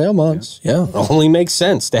Lucero bail bonds. Yeah. It only makes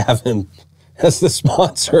sense to have him as the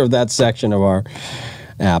sponsor of that section of our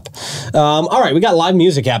app. All right, we got live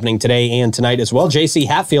music happening today and tonight as well. JC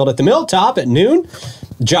Hatfield at the Milltop at noon.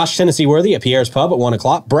 Josh Tennessee Worthy at Pierre's Pub at 1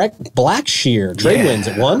 o'clock. Blackshear Trade Winds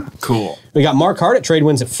at 1. Cool. We got Mark Hart at Trade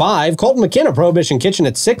Winds at 5. Colton McKenna, Prohibition Kitchen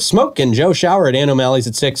at 6. Smoke and Joe Shower at Ann O'Malley's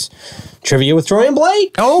at 6. Trivia with Troy and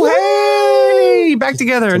Blake. Oh, hey! Back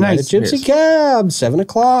together. Tonight Nice. at Gypsy Cab, 7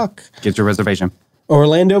 o'clock. Get your reservation.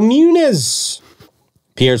 Orlando Muniz.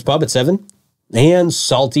 Pierre's Pub at 7. And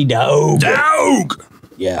Salty Dog. Dog!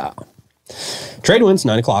 Yeah. Trade Winds,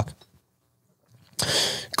 9 o'clock.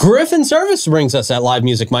 Griffin Service brings us that live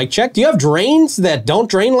music mic check. Do you have drains that don't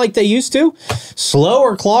drain like they used to? Slow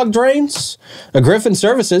or clogged drains? A Griffin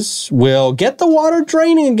Services will get the water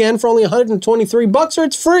draining again for only $123 or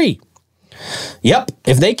it's free. Yep.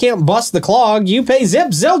 If they can't bust the clog, you pay zip,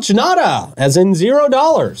 zilch, nada, as in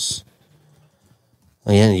 $0.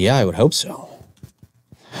 Yeah, I would hope so.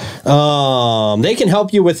 They can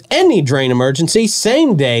help you with any drain emergency,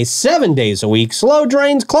 same day, 7 days a week, slow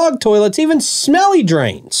drains, clogged toilets, even smelly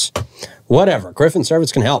drains. Whatever, Griffin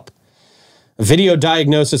Service can help. Video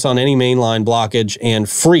diagnosis on any mainline blockage and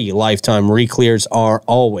free lifetime re-clears are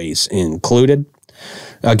always included.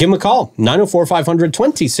 Give them a call,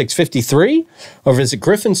 904-500-2653, or visit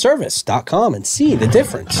griffinservice.com and see the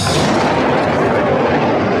difference.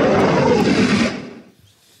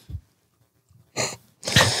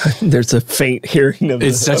 There's a faint hearing of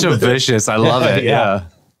It's such a vicious. I love it. Yeah.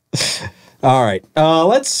 All right.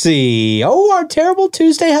 Let's see. Oh, our terrible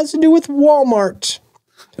Tuesday has to do with Walmart.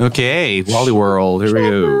 Okay. Wally World. Here we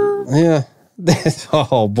go. Yeah.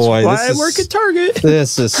 Oh boy. Why I work at Target.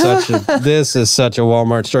 This is such a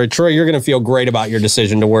Walmart story. Troy, you're going to feel great about your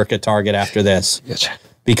decision to work at Target after this.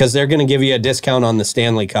 Because they're going to give you a discount on the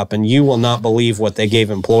Stanley Cup, and you will not believe what they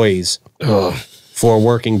gave employees for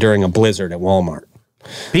working during a blizzard at Walmart.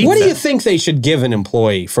 Pizza. What do you think they should give an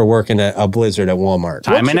employee for working at a blizzard at Walmart?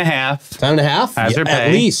 Time and a half. Time and a half? As their At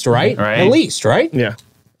pay. least, right? Right. At least, right? Yeah.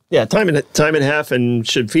 Yeah, time and a half and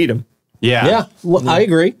should feed them. Yeah. Yeah, well, I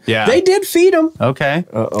agree. Yeah. They did feed them. Okay.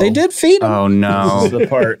 They did feed them. Oh, no. The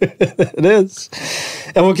part. It is.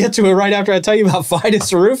 And we'll get to it right after I tell you about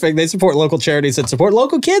Fidus Roofing. They support local charities that support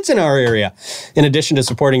local kids in our area. In addition to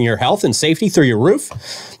supporting your health and safety through your roof,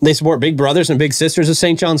 they support Big Brothers and Big Sisters of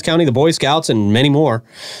St. Johns County, the Boy Scouts, and many more.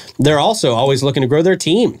 They're also always looking to grow their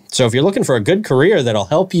team. So if you're looking for a good career that'll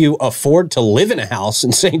help you afford to live in a house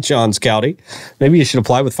in St. Johns County, maybe you should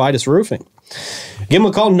apply with Fidus Roofing. Give them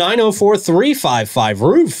a call,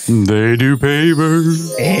 904-355-ROOF. They do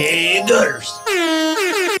papers. Hey, gutters.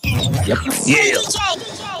 Yep. Yeah.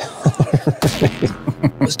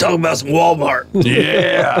 Let's talk about some Walmart.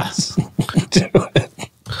 Yeah.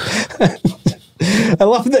 I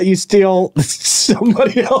love that you steal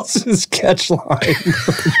somebody else's catch line.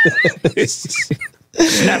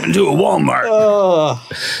 Happened to a Walmart. All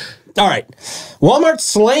right. Walmart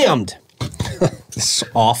slammed. It's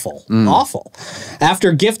awful. Awful.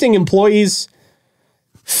 After gifting employees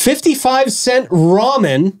 55-cent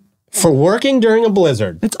ramen for working during a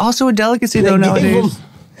blizzard. It's also a delicacy, though, nowadays.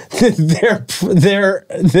 Their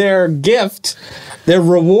gift, their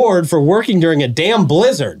reward for working during a damn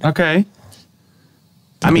blizzard. Okay.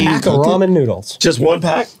 I mean, Pack of ramen noodles. Just one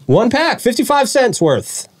pack? One pack, 55 cents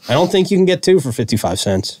worth. I don't think you can get two for 55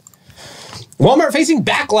 cents. Walmart facing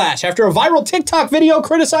backlash after a viral TikTok video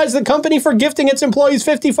criticized the company for gifting its employees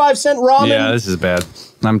 55-cent ramen. yeah, this is bad.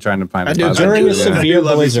 I'm trying to find I it. do during a I severe do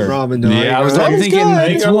love me some blizzard. ramen, though. Yeah, I was Ramen's thinking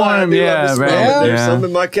good. it's I warm. do love Yeah, me some right. ramen. There's Yeah. some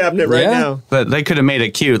in my cabinet right Yeah. now. But they could have made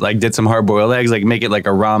it cute, like did some hard-boiled eggs, like make it like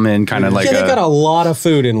a ramen, kind of like Yeah, they got a lot of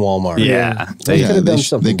food in Walmart. yeah. They could have done They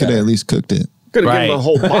something could have better. at least cooked it. Could have given Right. him a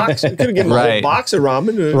whole box. Could have given him a whole Right. box of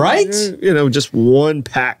ramen. Right? Just one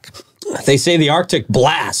pack. They say the Arctic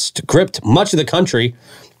blast gripped much of the country,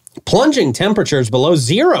 plunging temperatures below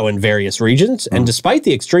zero in various regions. And despite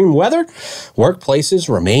the extreme weather, workplaces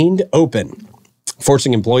remained open,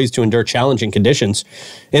 forcing employees to endure challenging conditions.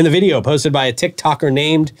 In the video posted by a TikToker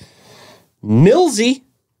named Millsy.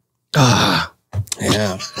 Yeah. we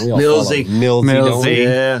all Millsy. follow Millsy. don't we?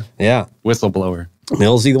 Yeah. Yeah. Whistleblower.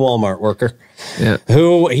 Millsy, the Walmart worker, Yeah.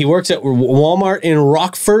 who he works at Walmart in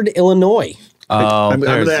Rockford, Illinois. Oh, I'm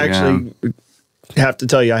going to actually have to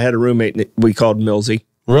tell you, I had a roommate we called Millsy.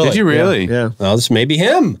 Really? Did you really? Yeah. Well, this may be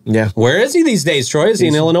him. Yeah. Where is he these days, Troy? Is he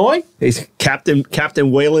in Illinois? He's Captain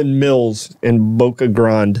Waylon Mills in Boca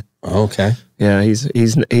Grande. Okay. Yeah,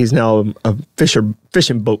 he's now a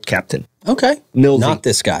fishing boat captain. Okay. Millsy. Not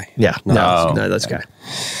this guy. Yeah, No. no, this guy.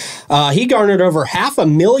 He garnered over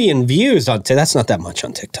 500,000 views on. That's not that much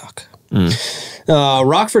on TikTok.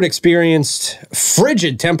 Rockford experienced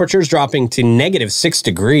frigid temperatures dropping to -6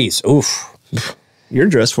 degrees. Oof. You're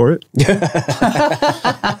dressed for it.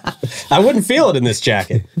 I wouldn't feel it in this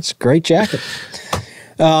jacket. It's a great jacket.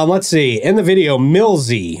 Let's see. In the video,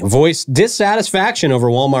 Millsy voiced dissatisfaction over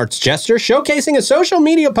Walmart's gesture, showcasing a social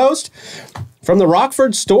media post from the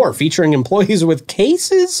Rockford store featuring employees with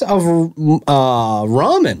cases of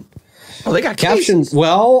ramen. Oh, they got Captioned, cases.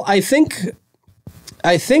 well, I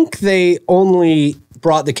think they only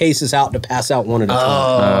brought the cases out to pass out one at a time.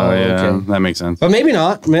 Oh, yeah. That makes sense. But maybe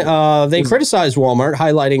not. They criticized Walmart,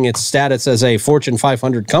 highlighting its status as a Fortune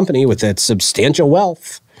 500 company with its substantial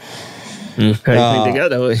wealth. They got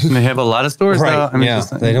that way. They have a lot of stores, though. I mean, yeah,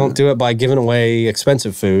 they don't do it by giving away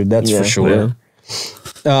expensive food. That's for sure.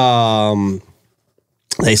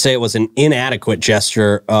 They say it was an inadequate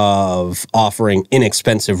gesture of offering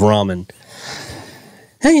inexpensive ramen.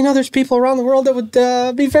 Hey, there's people around the world that would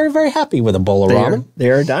be very, very happy with a bowl of ramen. They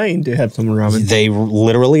are dying to have some ramen. They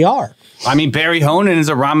literally are. I mean, Barry Honan is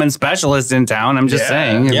a ramen specialist in town. I'm just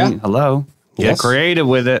saying. I mean, hello. Get Yes. creative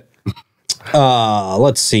with it.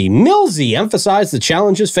 Let's see. Millsy emphasized the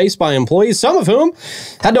challenges faced by employees, some of whom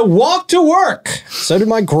had to walk to work. So did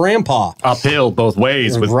my grandpa. Uphill both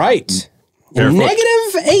ways. Right. In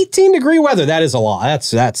 -18-degree weather. That is a lot.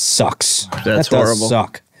 That sucks. That's that horrible. Does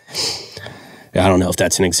suck. I don't know if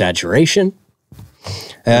that's an exaggeration.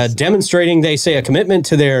 Demonstrating, they say, a commitment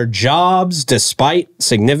to their jobs despite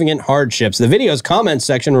significant hardships. The video's comments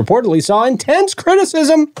section reportedly saw intense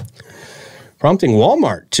criticism, prompting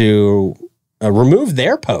Walmart to remove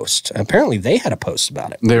their post. Apparently, they had a post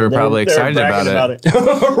about it. They were probably excited about it.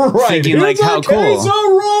 Right. Thinking, like, Here's how a cool. case of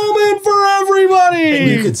ramen for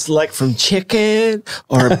everybody. You could select from chicken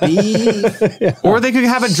or beef. Or they could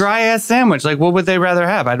have a dry ass sandwich. Like, what would they rather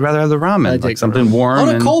have? I'd rather have the ramen. I'd Like take something warm. On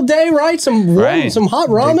a and- cold day, right? Some warm, some hot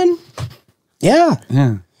ramen. Yeah.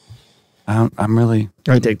 Yeah. I'm really.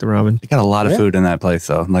 I take the ramen. They got a lot of food in that place,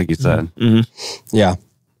 though, like you said. Yeah.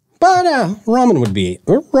 But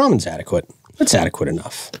ramen's adequate. It's adequate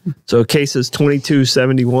enough. So case is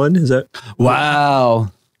 22.71. Is that?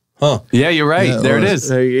 Wow. Huh. Yeah, you're right. Yeah, there it or- is.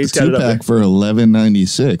 He's got it up there. Two-pack for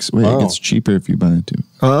 $11.96. Wait, Wow. it gets cheaper if you buy it too.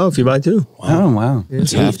 Oh, if you buy two. Oh, wow.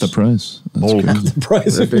 It's half the price. That's crazy.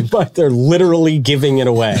 Price of it, but they're literally giving it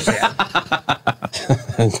away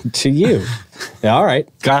to you. Yeah, all right.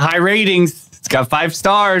 Got high ratings. It's got 5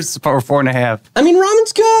 stars or 4.5. I mean,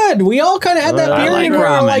 ramen's good. We all kind of had that I period like where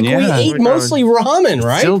ramen, we yeah. ate mostly ramen,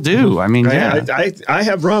 right? Still do. I mean, yeah. I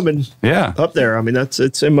have ramen Yeah. up there. I mean, it's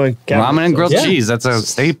in my cabinet. Ramen and grilled Yeah. cheese. That's a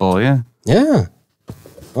staple. Yeah. Yeah.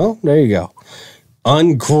 Well, there you go.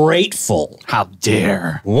 Ungrateful How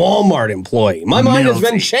dare. Walmart employee. My mind has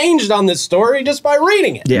been Millsy. changed on this story just by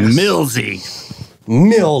reading it. Yes. Millsy.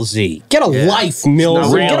 Millsy. Get a life,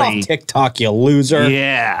 Millsy. Not Get off really. TikTok, you loser.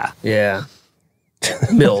 Yeah. Yeah.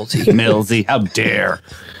 Milty. Millsy. How dare.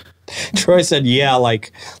 Troy said, yeah,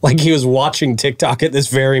 like he was watching TikTok at this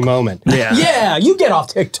very moment. Yeah. Yeah, you get off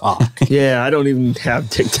TikTok. Yeah, I don't even have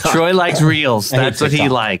TikTok. Troy likes reels. That's what he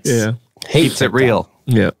TikTok. likes. Yeah. Keeps it real.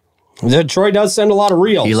 Yeah. Troy does send a lot of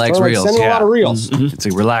reels. He likes Troy reels. Sending a lot of reels. It's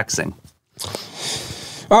relaxing.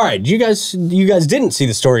 All right, you guys didn't see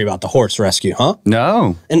the story about the horse rescue, huh?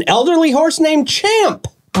 No. An elderly horse named Champ.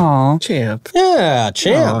 Aw. Champ. Yeah,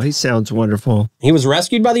 Champ. Oh, he sounds wonderful. He was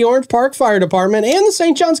rescued by the Orange Park Fire Department and the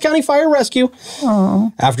St. Johns County Fire Rescue.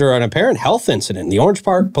 After an apparent health incident, the Orange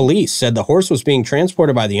Park police said the horse was being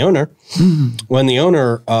transported by the owner. When the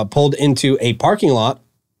owner pulled into a parking lot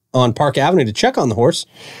on Park Avenue to check on the horse,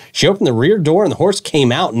 she opened the rear door and the horse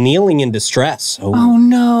came out kneeling in distress. Oh,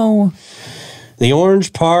 no. The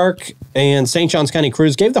Orange Park and St. Johns County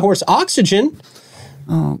crews gave the horse oxygen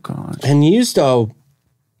Oh, God. and used a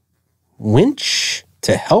winch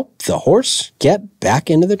to help the horse get back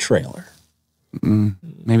into the trailer.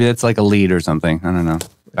 Maybe that's like a lead or something. I don't know.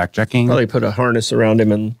 Fact checking. Probably put a harness around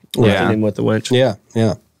him and lifted him with the winch. Yeah,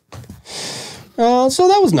 yeah. So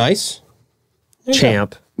that was nice. There you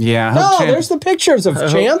Champ. Yeah. go. Oh, Champ. there's the pictures of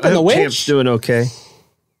Champ and the Champ's winch. doing okay.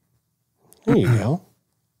 There you go.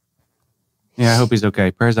 Yeah, I hope he's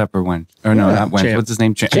okay. Prayers up for Wench. Or no, not Wench. Champ. What's his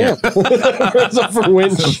name? Champ. Champ. It's up for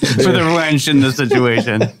winch. For the Wench in this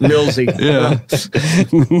situation. Millsy. Yeah.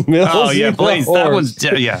 Oh, yeah, please. That one's...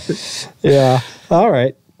 Yeah. Yeah. All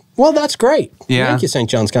right. Well, that's great. Yeah. Thank you, St.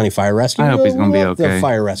 Johns County Fire Rescue. I hope he's gonna be Love okay. The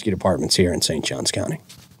fire rescue departments here in St. Johns County.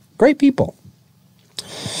 Great people.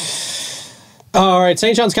 All right,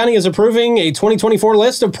 St. Johns County is approving a 2024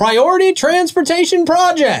 list of priority transportation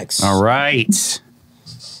projects. All right.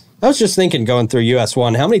 I was just thinking, going through US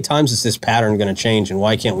 1, how many times is this pattern going to change, and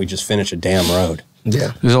why can't we just finish a damn road?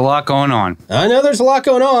 Yeah. There's a lot going on. I know there's a lot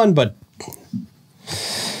going on, but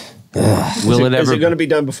Will it Is ever? it going to be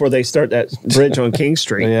done before they start that bridge on King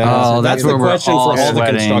Street? Oh, that's the where we're question all for all the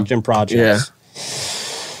sweating. construction projects. Yeah.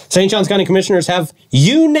 St. Johns County Commissioners have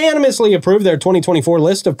unanimously approved their 2024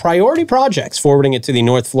 list of priority projects, forwarding it to the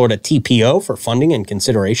North Florida TPO for funding and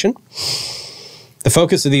consideration. The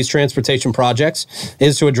focus of these transportation projects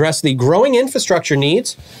is to address the growing infrastructure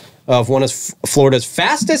needs of one of Florida's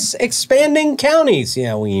fastest expanding counties.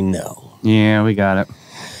 Yeah, we know. Yeah, we got it.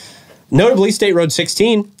 Notably, State Road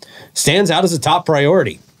 16 stands out as a top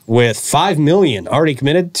priority, with $5 million already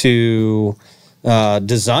committed to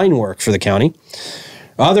design work for the county.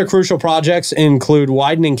 Other crucial projects include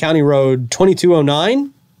widening County Road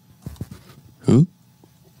 2209. Who?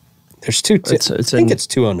 There's two. I think it's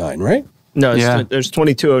 209, right? No, Yeah. there's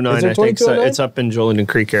 2209. Is there I think so. 2209? It's up in Julian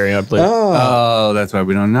Creek area, I believe. Oh, that's why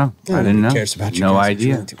we don't know. I didn't know. Who cares about you No guys at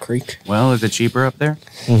idea. Julian Creek? Well, is it cheaper up there?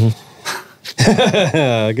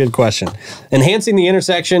 Good question. Enhancing the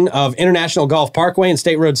intersection of International Golf Parkway and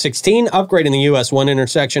State Road 16, upgrading the US 1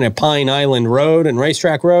 intersection at Pine Island Road and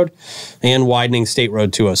Racetrack Road, and widening State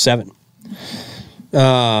Road 207.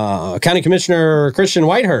 County Commissioner Christian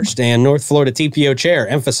Whitehurst and North Florida TPO Chair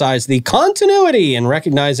emphasized the continuity in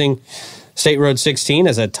recognizing State Road 16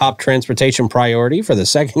 as a top transportation priority for the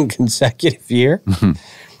second consecutive year.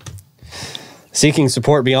 Seeking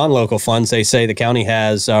support beyond local funds, they say the county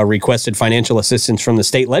has requested financial assistance from the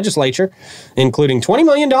state legislature, including $20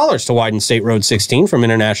 million to widen State Road 16 from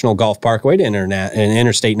International Golf Parkway to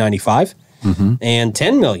Interstate 95, and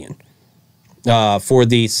 $10 million for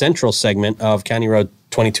the central segment of County Road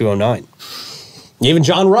 2209. Even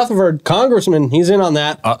John Rutherford, congressman, he's in on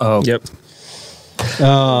that. Uh-oh. Yep.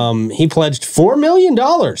 He pledged $4 million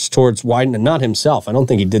towards widening, not himself. I don't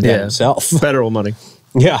think he did that himself. Federal money.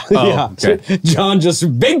 Yeah, yeah. okay. John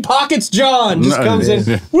just, big pockets John just comes in,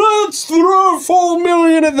 let's throw $4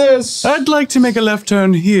 million at this. I'd like to make a left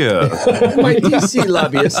turn here. My DC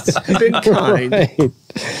lobbyists. Been kind.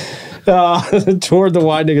 Toward the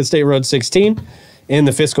widening of State Road 16 in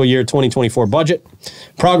the fiscal year 2024 budget.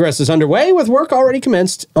 Progress is underway with work already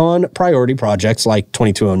commenced on priority projects like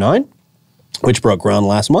 2209, which broke ground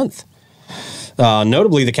last month.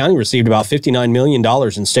 Notably, the county received about $59 million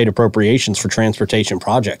in state appropriations for transportation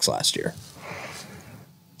projects last year.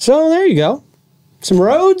 So there you go. Some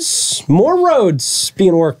roads, more roads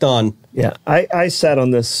being worked on. Yeah, I sat on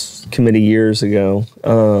this committee years ago,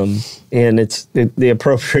 and the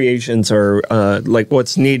appropriations are like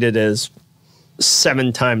what's needed is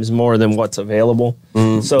 7 times more than what's available.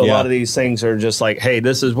 So a lot of these things are just like, hey,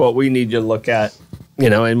 this is what we need you to look at,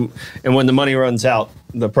 and when the money runs out,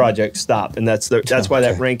 the projects stop, and that's why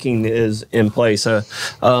that ranking is in place. One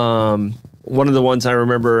of the ones I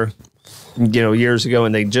remember, years ago,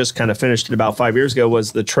 and they just kind of finished it about 5 years ago,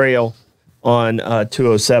 was the trail on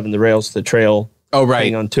 207, the rails to the trail. Oh, right.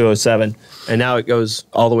 Thing on 207, and now it goes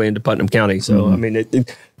all the way into Putnam County. So I mean,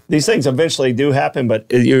 these things eventually do happen, but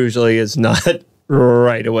it usually is not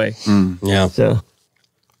right away. Yeah. So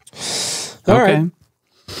All right.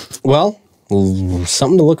 Well,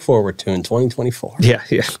 something to look forward to in 2024. yeah,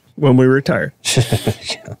 when we retire.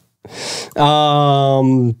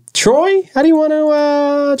 Troy, how do you want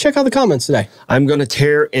to check out the comments today? I'm going to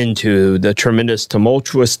tear into the tremendous,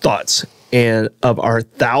 tumultuous thoughts and of our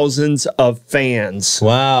thousands of fans.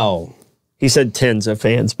 Wow. He said tens of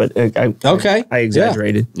fans, but I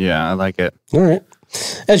exaggerated. Yeah, I like it. All right.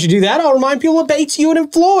 As you do that, I'll remind people of Bates, Ewan,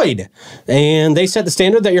 and Floyd. And they set the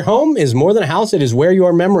standard that your home is more than a house. It is where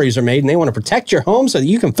your memories are made, and they want to protect your home so that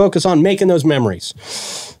you can focus on making those memories.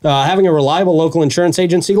 Having a reliable local insurance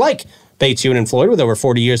agency like Bates, Ewan, and Floyd with over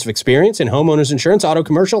 40 years of experience in homeowners insurance, auto,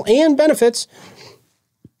 commercial, and benefits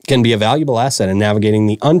can be a valuable asset in navigating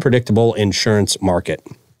the unpredictable insurance market.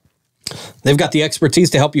 They've got the expertise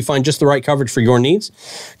to help you find just the right coverage for your needs.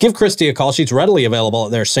 Give Christy a call. She's readily available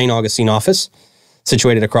at their St. Augustine office,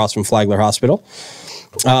 situated across from Flagler Hospital.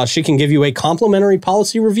 She can give you a complimentary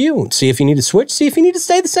policy review. See if you need to switch. See if you need to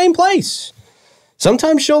stay the same place.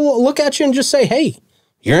 Sometimes she'll look at you and just say, hey,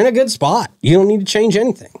 you're in a good spot. You don't need to change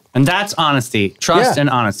anything. And that's honesty. Trust and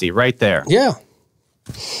honesty right there. Yeah.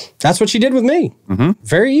 That's what she did with me.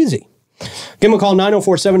 Very easy. Give them a call,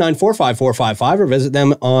 904-794-5455, or visit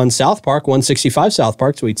them on South Park, 165 South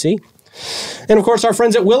Park, Suite C. And of course, our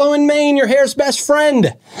friends at Willow and Maine, your hair's best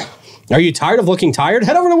friend. Are you tired of looking tired?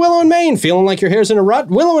 Head over to Willow and Maine. Feeling like your hair's in a rut?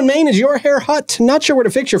 Willow and Maine is your hair hut. Not sure where to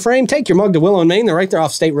fix your frame? Take your mug to Willow and Maine. They're right there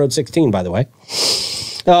off State Road 16, by the way.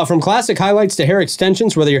 From classic highlights to hair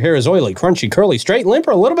extensions, whether your hair is oily, crunchy, curly, straight, limp,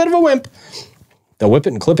 or a little bit of a wimp, they'll whip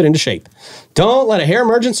it and clip it into shape. Don't let a hair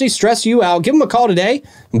emergency stress you out. Give them a call today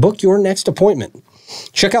and book your next appointment.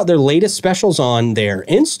 Check out their latest specials on their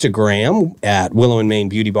Instagram at Willow and Maine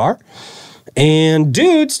Beauty Bar. And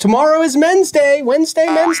dudes, tomorrow is Men's Day. Wednesday.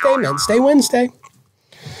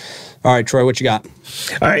 All right, Troy, what you got?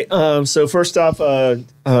 All right. So first off,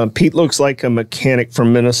 Pete looks like a mechanic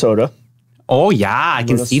from Minnesota. Oh, yeah. I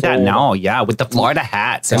can see that now. Yeah, with the Florida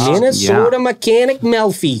hats. Minnesota mechanic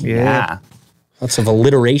Melfi. Yeah. Lots of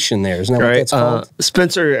alliteration there. Isn't that what that's called?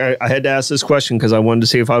 Spencer, I had to ask this question because I wanted to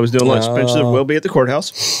see if I was doing lunch. Spencer will be at the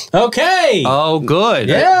courthouse. Okay. Oh, good.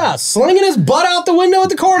 Yeah, slinging his butt out the window at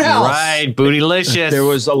the courthouse. Right, bootylicious. There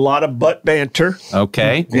was a lot of butt banter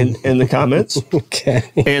Okay. in the comments.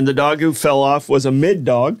 Okay. And the dog who fell off was a mid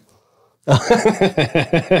dog.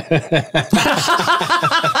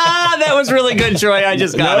 That was really good, Troy. I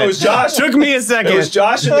just got No, it was Josh. Took me a second. It was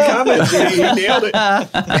Josh in the comments. He nailed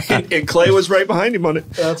it. And Clay was right behind him on it.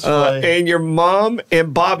 That's funny. And your mom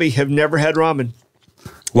and Bobby have never had ramen.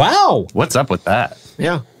 Wow. What's up with that?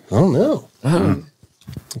 Yeah. I don't know.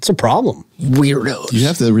 It's a problem. Weirdos. You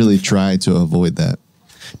have to really try to avoid that.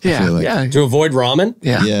 Yeah. feel like. Yeah. To avoid ramen?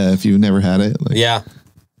 Yeah. Yeah, if you've never had it. Like, Yeah.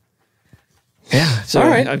 Yeah. So All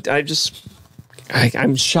right.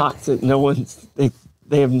 I'm shocked that no one,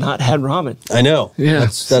 they have not had ramen. I know. Yeah.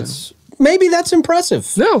 That's maybe that's impressive.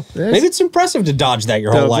 No. Maybe it's impressive to dodge that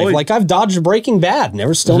your whole life. avoid. Like I've dodged Breaking Bad.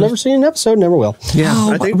 Never seen an episode, never will. Yeah.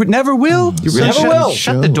 Oh, I think never will. You really Never shut, will.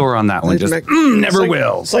 Shut the door on that one. Just Mac- never it's like-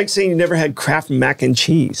 will. It's like saying you never had Kraft mac and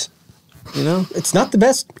cheese. You know? It's not the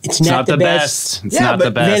best. It's It's not the best. It's Yeah, not the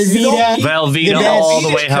but best. Velveeta- Velveeta best. all the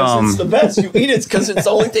Eat it way 'cause home. It's the best. You eat it because it's the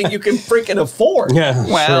only thing you can freaking afford. Yeah.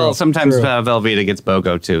 Well, true, sometimes true. Velveeta gets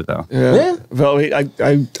BOGO too, though. Yeah.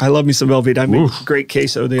 Velveeta. I love me some Velveeta. I made great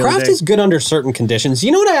queso the other Kraft day. is good under certain conditions.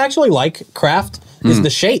 You know what I actually like? Kraft is the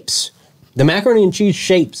shapes. The macaroni and cheese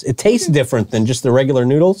shapes. It tastes different than just the regular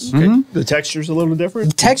noodles. The texture's a little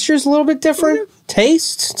different. Texture's a little bit different.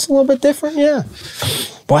 Taste, it's a little bit different. Yeah.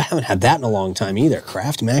 Boy, I haven't had that in a long time either.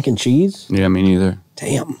 Kraft mac and cheese. Yeah, me neither.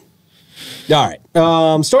 Damn. All right.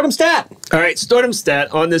 STOITM stat. All right, STOITM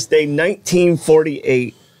stat. On this day,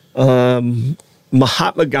 1948,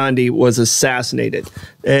 Mahatma Gandhi was assassinated.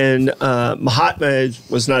 And Mahatma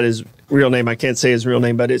was not his real name. I can't say his real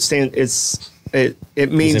name, but it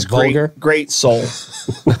means it vulgar? great soul.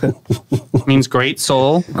 Means great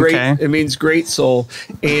soul. Great. Okay. It means great soul.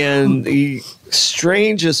 And the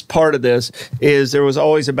strangest part of this is there was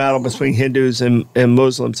always a battle between Hindus and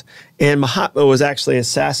Muslims. And Mahatma was actually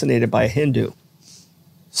assassinated by a Hindu.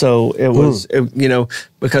 So it was,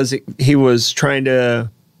 because he was trying to,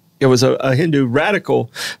 it was a Hindu radical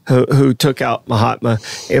who took out Mahatma.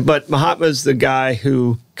 But Mahatma's the guy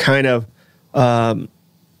who kind of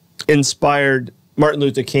inspired Martin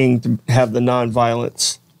Luther King to have the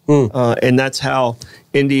nonviolence. And that's how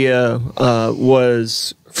India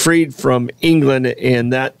was freed from England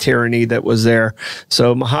and that tyranny that was there.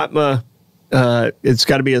 So Mahatma, it's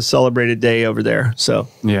got to be a celebrated day over there. So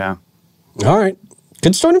Yeah. All right.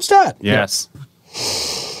 Good STOITM stat. Yes.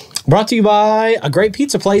 Brought to you by a great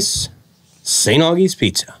pizza place, St. Augie's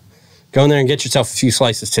Pizza. Go in there and get yourself a few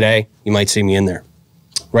slices today. You might see me in there.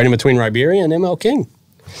 Right in between Riberia and ML King.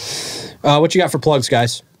 What you got for plugs,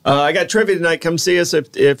 guys? I got trivia tonight. Come see us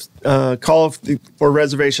if call for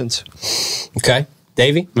reservations. Okay.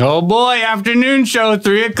 Davey? Oh boy, afternoon show,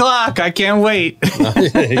 3:00. I can't wait.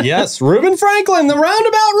 Yes. Reuben Franklin, the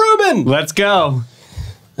Roundabout Reuben. Let's go.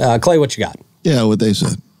 Clay, what you got? Yeah, what they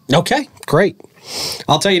said. Okay, great.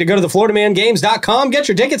 I'll tell you to go to thefloridamangames.com. Get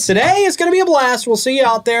your tickets today. It's going to be a blast. We'll see you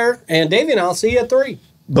out there. And Davey and I'll see you at 3.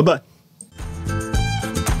 Bye-bye.